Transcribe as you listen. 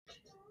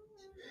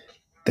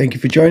Thank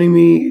you for joining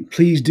me.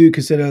 Please do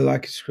consider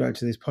like and subscribe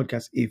to this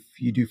podcast if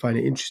you do find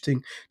it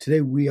interesting. Today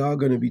we are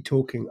going to be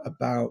talking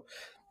about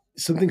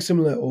something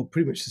similar or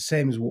pretty much the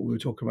same as what we were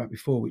talking about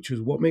before, which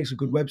was what makes a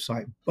good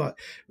website. But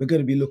we're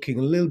going to be looking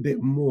a little bit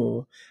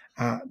more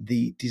at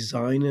the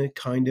designer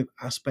kind of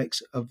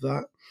aspects of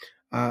that.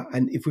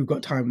 And if we've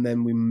got time,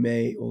 then we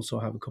may also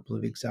have a couple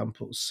of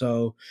examples.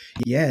 So,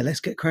 yeah, let's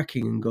get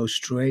cracking and go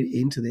straight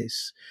into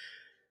this.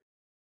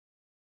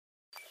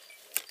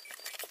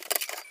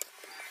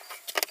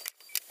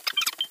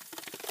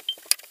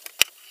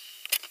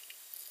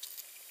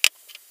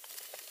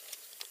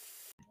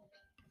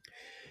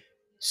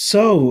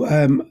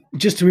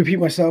 Just to repeat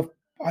myself,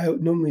 I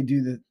normally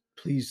do the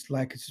please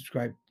like and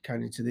subscribe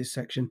kind of to this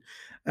section.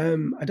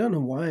 I don't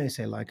know why I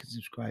say like and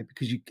subscribe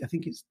because I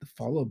think it's the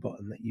follow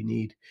button that you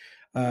need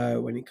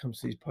when it comes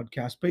to these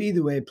podcasts. But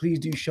either way, please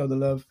do show the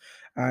love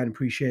and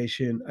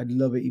appreciation. I'd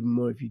love it even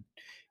more if you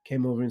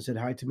came over and said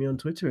hi to me on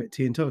Twitter at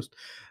Tea and Toast.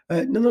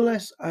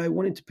 Nonetheless, I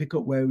wanted to pick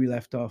up where we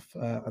left off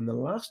on the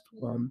last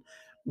one,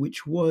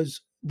 which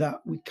was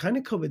that we kind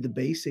of covered the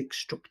basic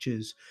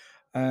structures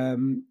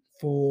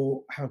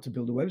for how to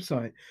build a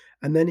website.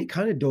 And then it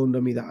kind of dawned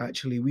on me that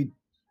actually we'd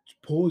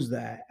pause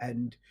there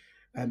and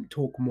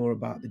talk more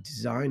about the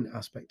design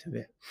aspect of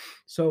it.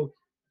 So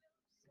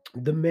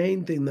the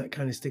main thing that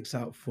kind of sticks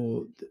out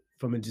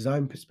from a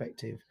design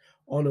perspective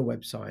on a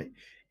website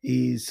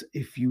is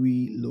if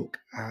we look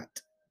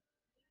at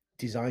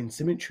design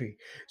symmetry.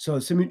 So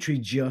symmetry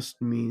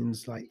just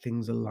means like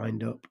things are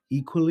lined up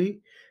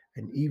equally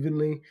and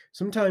evenly.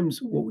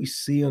 Sometimes what we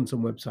see on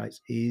some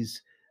websites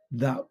is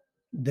that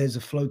there's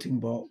a floating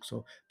box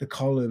or the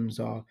columns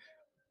are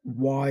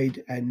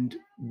wide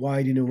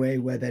in a way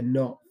where they're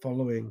not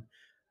following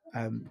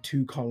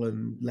two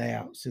column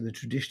layouts in the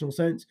traditional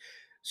sense.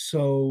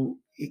 So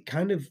it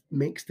kind of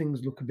makes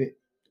things look a bit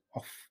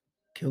off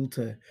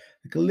kilter,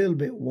 like a little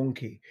bit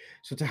wonky.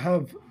 So to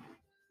have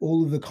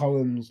all of the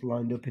columns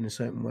lined up in a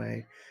certain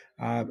way.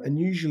 And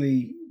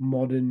usually,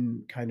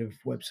 modern kind of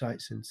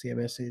websites and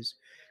CMSs,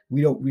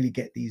 we don't really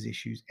get these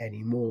issues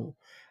anymore.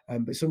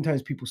 But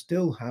sometimes people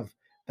still have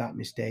that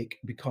mistake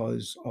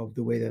because of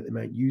the way that they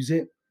might use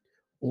it,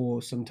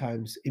 or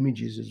sometimes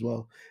images as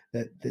well.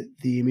 That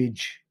the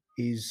image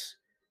is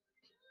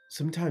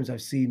sometimes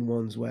I've seen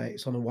ones where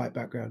it's on a white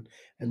background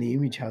and the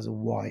image has a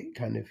white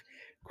kind of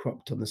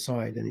cropped on the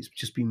side and it's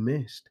just been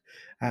missed.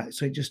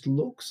 So it just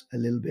looks a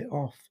little bit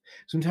off.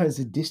 Sometimes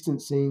the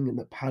distancing and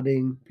the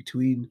padding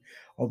between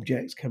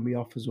objects can be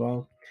off as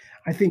well.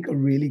 I think a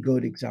really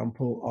good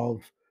example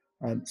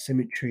of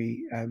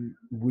symmetry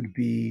would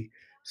be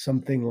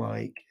something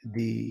like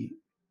the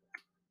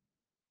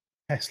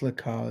Tesla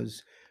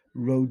car's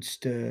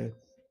Roadster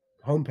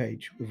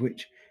homepage, of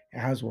which it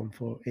has one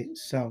for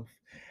itself.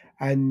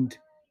 And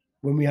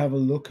when we have a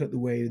look at the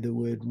way the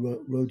word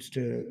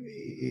roadster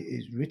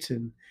is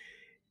written,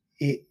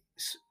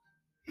 it's,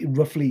 it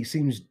roughly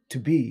seems to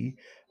be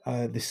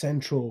the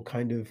central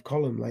kind of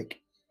column, like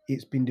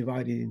it's been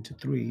divided into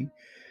three.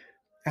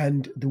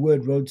 And the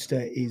word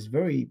roadster is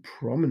very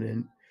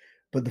prominent,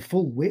 but the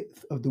full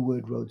width of the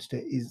word roadster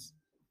is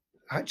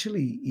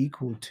actually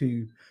equal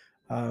to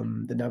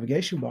the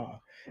navigation bar.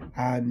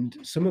 And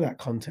some of that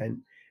content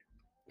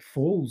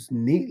falls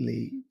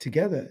neatly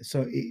together.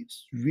 So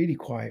it's really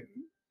quite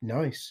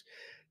nice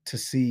to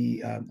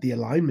see the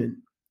alignment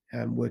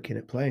working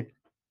at play.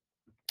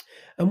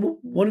 And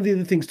one of the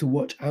other things to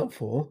watch out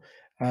for,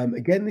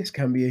 again, this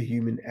can be a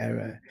human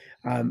error,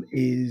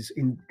 is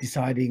in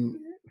deciding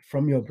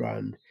from your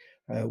brand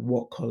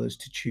what colors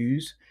to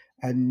choose.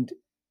 And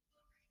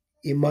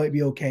it might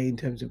be okay in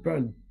terms of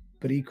brand,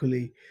 but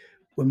equally,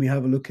 when we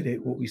have a look at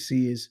it, what we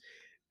see is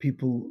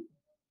people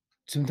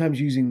sometimes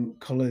using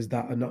colors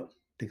that are not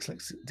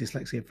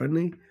dyslexia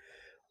friendly,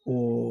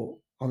 or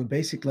on a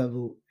basic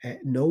level,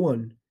 no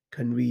one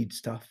can read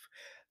stuff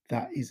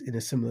that is in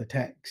a similar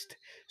text.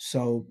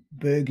 So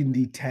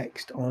burgundy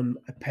text on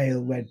a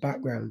pale red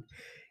background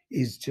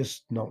is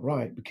just not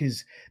right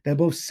because they're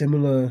both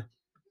similar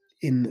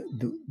in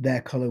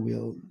their color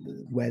wheel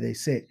where they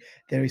sit.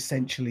 They're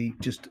essentially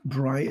just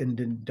brightened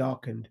and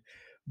darkened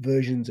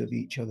versions of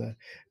each other.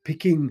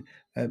 Picking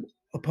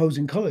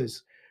opposing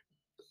colors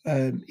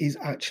is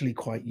actually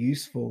quite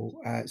useful.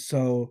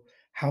 So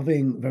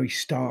having very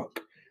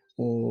stark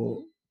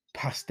or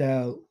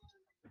pastel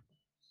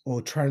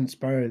or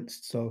transparent,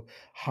 so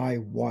high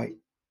white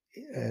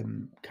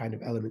kind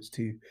of elements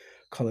to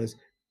colors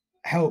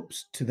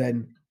helps to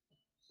then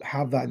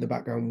have that in the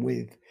background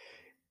with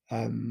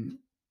um,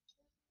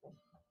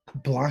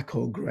 black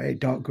or gray,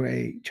 dark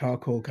gray,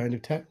 charcoal kind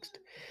of text.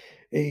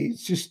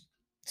 It's just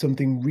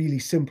something really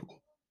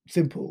simple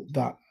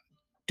that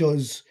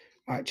does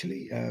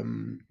actually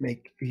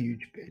make a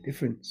huge bit of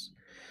difference.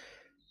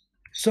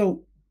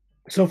 So,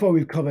 so far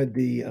we've covered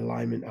the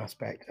alignment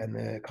aspect and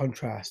the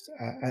contrast,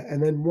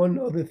 and then one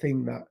other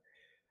thing that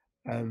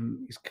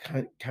is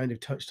kind of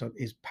touched on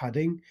is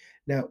padding.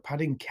 Now,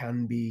 padding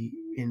can be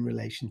in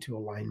relation to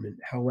alignment.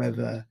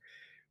 However,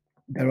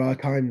 there are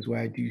times where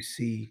I do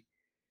see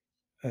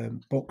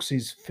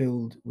boxes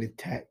filled with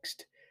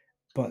text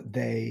but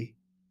they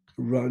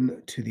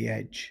run to the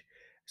edge.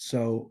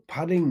 So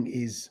padding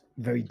is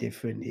very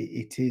different.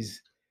 It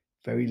is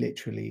very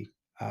literally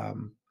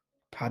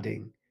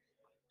padding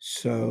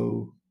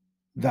so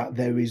that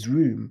there is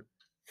room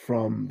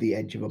from the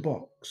edge of a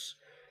box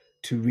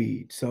to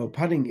read. So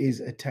padding is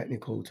a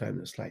technical term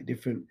that's slightly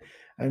different.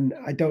 And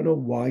I don't know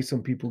why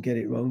some people get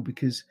it wrong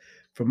because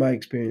from my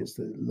experience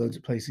that loads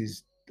of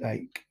places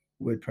like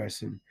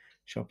WordPress and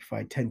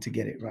Shopify tend to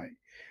get it right.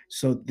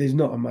 So there's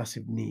not a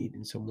massive need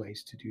in some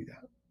ways to do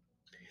that.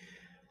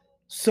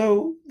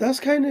 So that's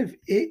kind of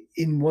it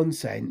in one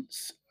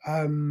sense.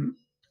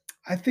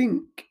 I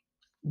think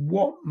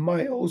what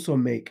might also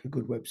make a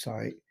good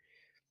website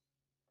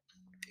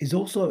is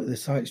also the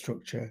site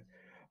structure.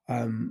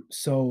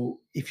 So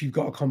if you've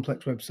got a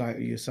complex website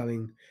or you're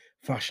selling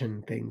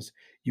fashion things,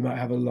 you might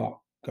have a lot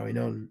going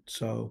on.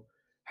 So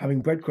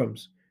having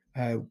breadcrumbs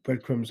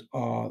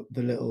are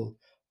the little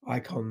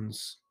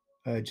icons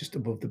just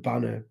above the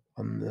banner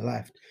on the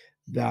left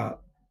that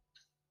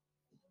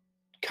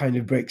kind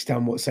of breaks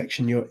down what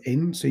section you're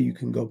in so you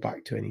can go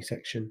back to any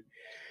section.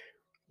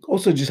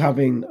 Also, just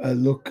having a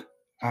look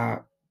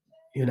at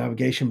your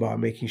navigation bar,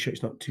 making sure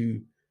it's not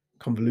too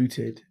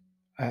convoluted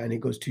and it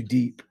goes too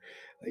deep.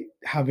 Like,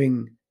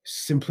 having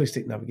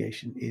simplistic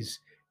navigation is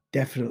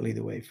definitely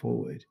the way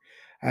forward.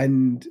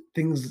 And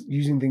things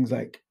using things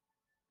like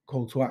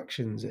call to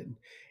actions. And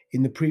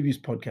in the previous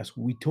podcast,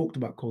 we talked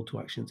about call to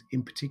actions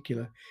in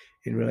particular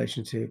in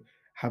relation to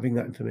having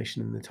that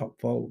information in the top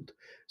fold.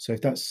 So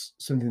if that's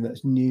something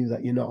that's new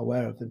that you're not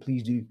aware of, then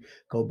please do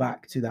go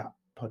back to that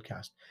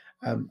podcast.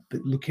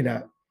 But looking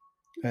at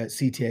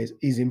CTAs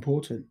is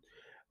important.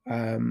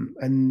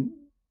 And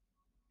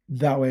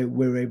that way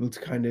we're able to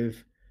kind of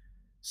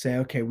say,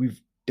 okay,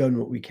 we've done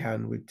what we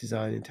can with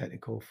design and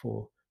technical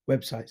for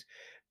websites.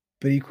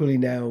 But equally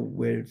now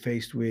we're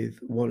faced with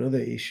one other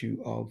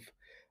issue of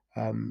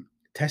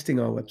testing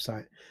our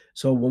website.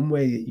 So one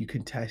way that you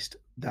can test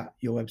that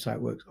your website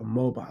works on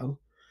mobile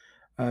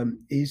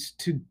is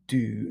to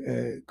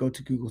do go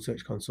to Google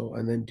Search Console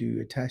and then do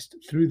a test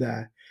through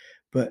there.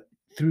 But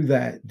through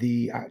there,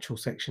 the actual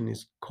section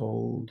is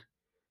called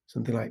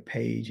something like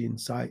Page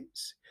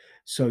Insights.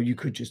 So you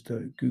could just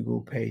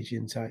Google Page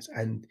Insights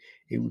and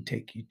it would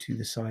take you to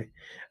the site.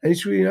 And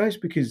it's really nice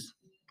because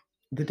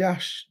the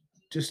dash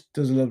just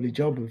does a lovely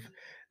job of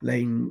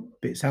laying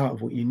bits out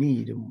of what you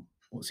need and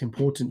what's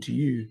important to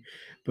you,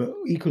 but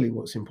equally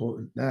what's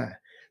important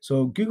there.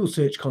 So Google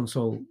Search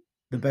Console,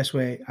 the best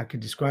way I could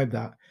describe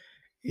that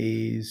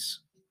is,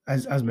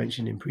 as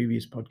mentioned in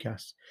previous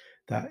podcasts,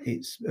 that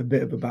it's a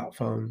bit of a bat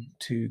phone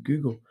to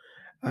Google.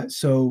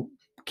 So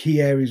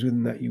key areas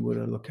within that you want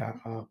to look at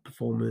are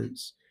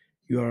performance,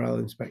 URL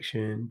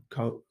inspection,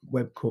 core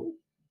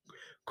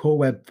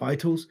web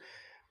vitals,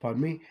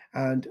 pardon me,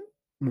 and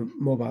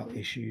mobile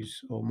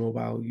issues or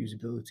mobile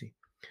usability.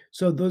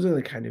 So those are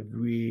the kind of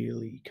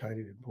really kind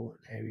of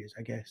important areas,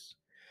 I guess.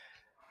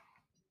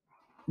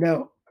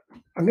 Now,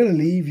 I'm going to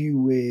leave you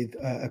with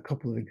a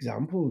couple of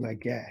examples, I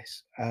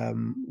guess,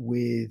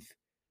 with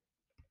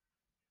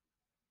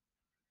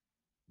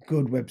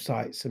good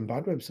websites and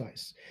bad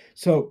websites.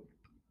 So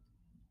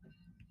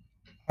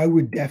I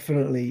would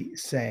definitely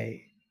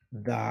say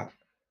that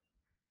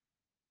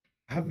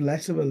I have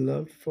less of a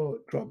love for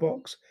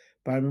Dropbox,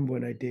 but I remember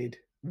when I did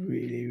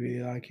really,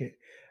 really like it.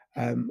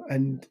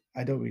 And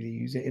I don't really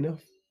use it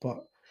enough,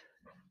 but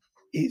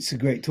it's a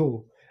great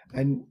tool.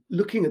 And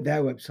looking at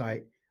their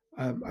website,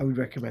 I would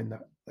recommend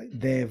that. Like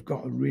they've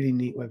got a really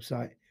neat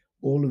website.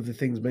 All of the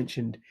things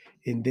mentioned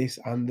in this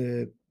and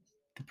the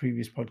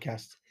previous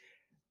podcast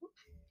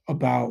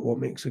about what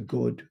makes a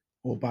good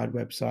or bad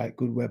website,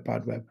 good web,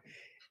 bad web.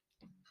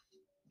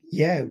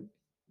 Yeah,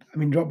 I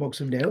mean, Dropbox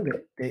have nailed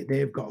it.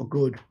 They've got a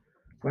good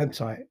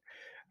website,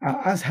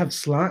 as have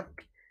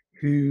Slack,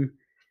 who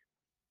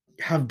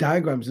have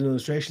diagrams and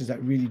illustrations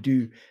that really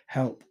do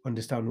help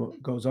understand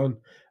what goes on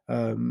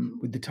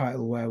with the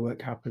title Where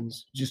Work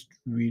Happens. Just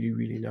really,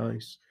 really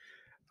nice.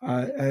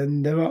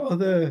 And there are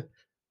other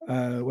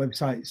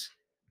websites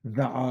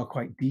that are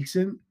quite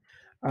decent.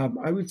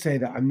 I would say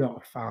that I'm not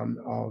a fan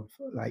of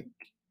like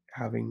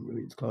having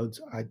women's clothes.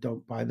 I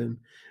don't buy them,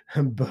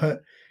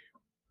 but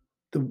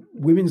the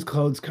women's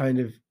clothes kind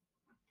of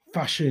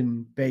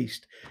fashion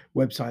based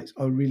websites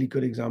are really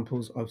good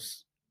examples of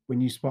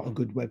when you spot a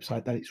good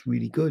website that it's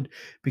really good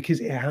because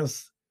it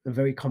has a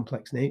very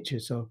complex nature.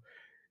 So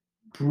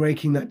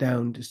breaking that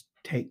down just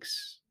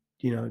takes,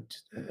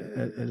 just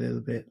a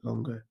little bit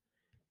longer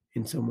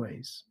in some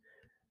ways.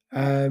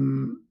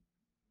 Um,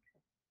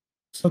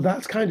 so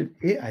that's kind of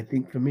it, I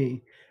think, for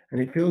me. And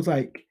it feels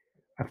like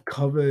I've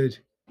covered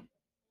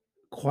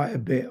quite a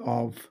bit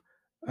of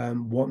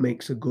what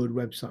makes a good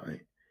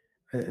website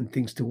and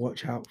things to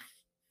watch out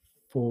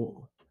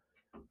for.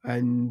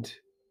 And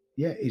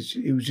yeah,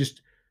 it was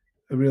just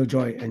a real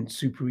joy and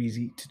super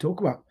easy to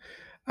talk about.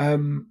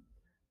 Um,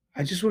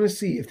 I just want to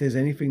see if there's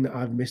anything that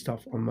I've missed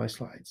off on my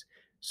slides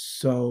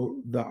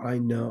so that I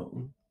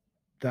know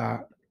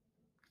that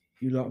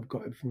you lot have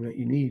got everything that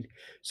you need.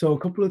 So a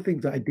couple of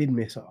things that I did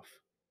miss off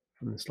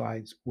from the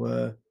slides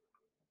were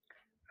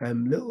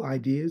little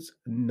ideas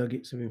and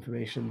nuggets of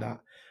information that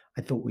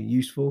I thought were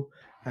useful.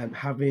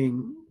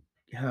 Having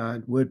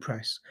had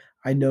WordPress,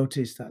 I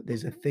noticed that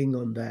there's a thing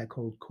on there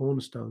called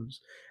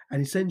cornerstones,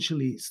 and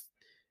essentially it's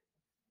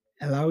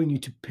allowing you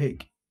to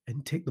pick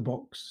and tick the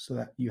box so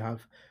that you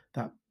have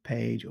that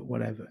page or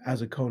whatever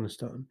as a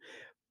cornerstone.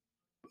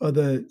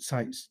 Other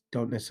sites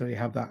don't necessarily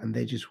have that, and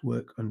they just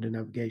work under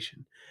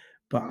navigation.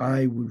 But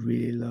I would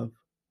really love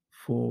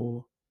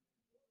for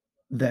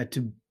there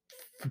to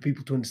for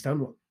people to understand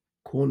what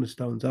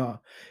cornerstones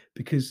are,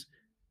 because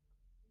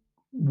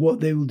what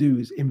they will do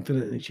is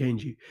infinitely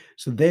change you.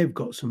 So they've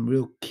got some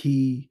real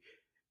key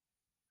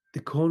the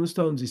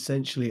cornerstones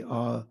essentially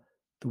are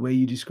the way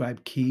you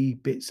describe key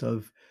bits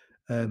of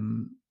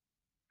um,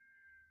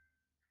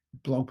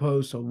 blog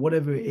posts or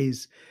whatever it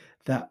is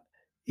that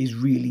is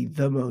really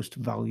the most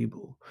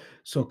valuable.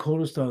 So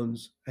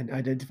cornerstones and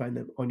identifying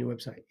them on your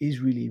website is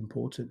really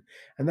important,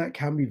 and that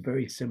can be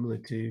very similar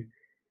to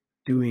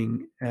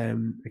doing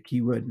a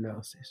keyword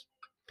analysis.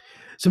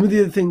 Some of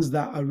the other things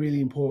that are really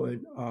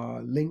important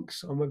are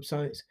links on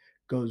websites,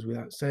 goes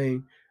without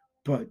saying,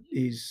 but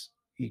is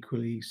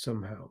equally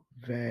somehow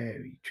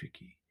very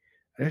tricky.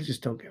 And I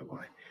just don't get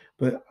why.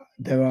 But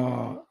there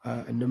are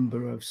a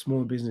number of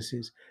small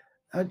businesses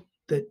that,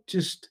 that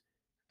just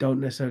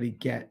don't necessarily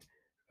get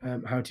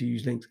how to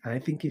use links. And I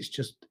think it's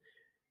just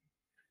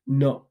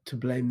not to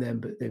blame them,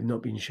 but they've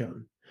not been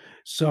shown.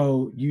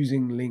 So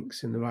using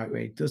links in the right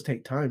way does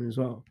take time as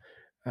well.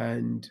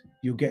 And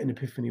you'll get an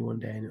epiphany one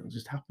day and it'll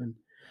just happen.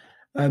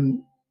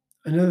 Um,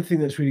 Another thing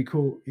that's really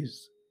cool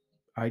is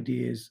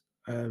ideas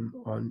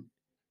on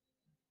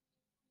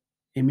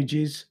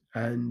images,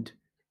 and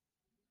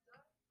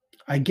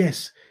I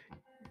guess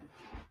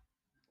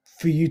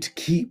for you to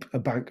keep a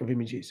bank of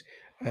images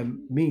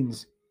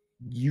means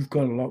you've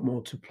got a lot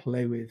more to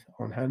play with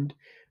on hand,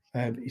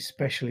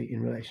 especially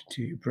in relation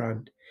to your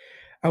brand.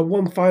 And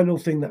one final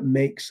thing that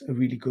makes a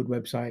really good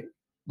website,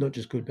 not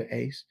just good but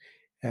ace,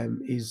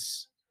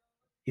 is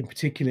in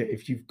particular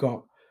if you've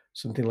got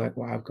something like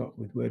what I've got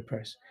with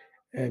WordPress,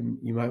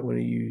 you might want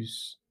to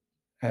use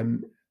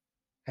um,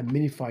 a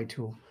minify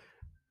tool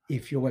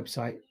if your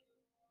website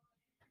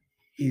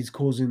is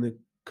causing the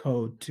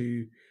code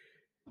to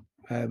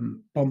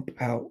bump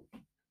out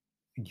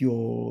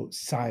your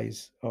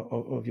size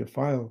of your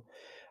file.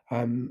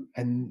 And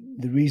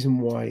the reason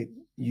why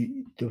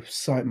the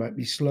site might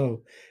be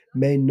slow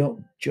may not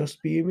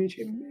just be image,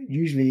 it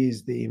usually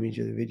is the image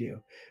of the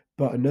video.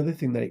 But another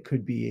thing that it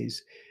could be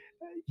is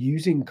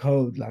using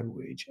code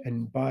language,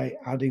 and by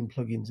adding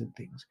plugins and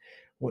things,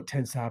 what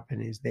tends to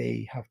happen is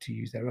they have to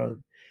use their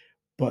own.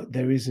 But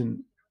there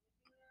isn't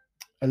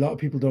a lot of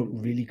people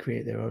don't really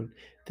create their own.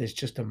 There's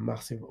just a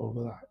massive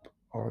overlap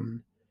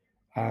on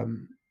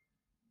um,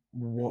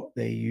 what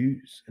they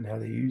use and how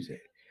they use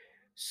it.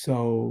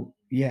 So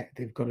yeah,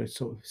 they've got to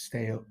sort of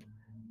stay up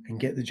and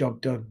get the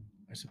job done,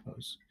 I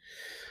suppose.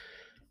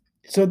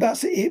 So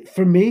that's it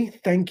from me.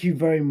 Thank you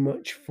very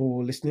much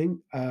for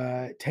listening.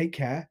 Take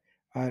care.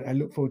 I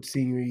look forward to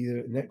seeing you either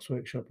at the next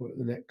workshop or at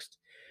the next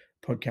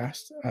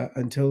podcast.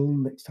 Until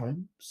next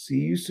time, see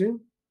you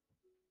soon.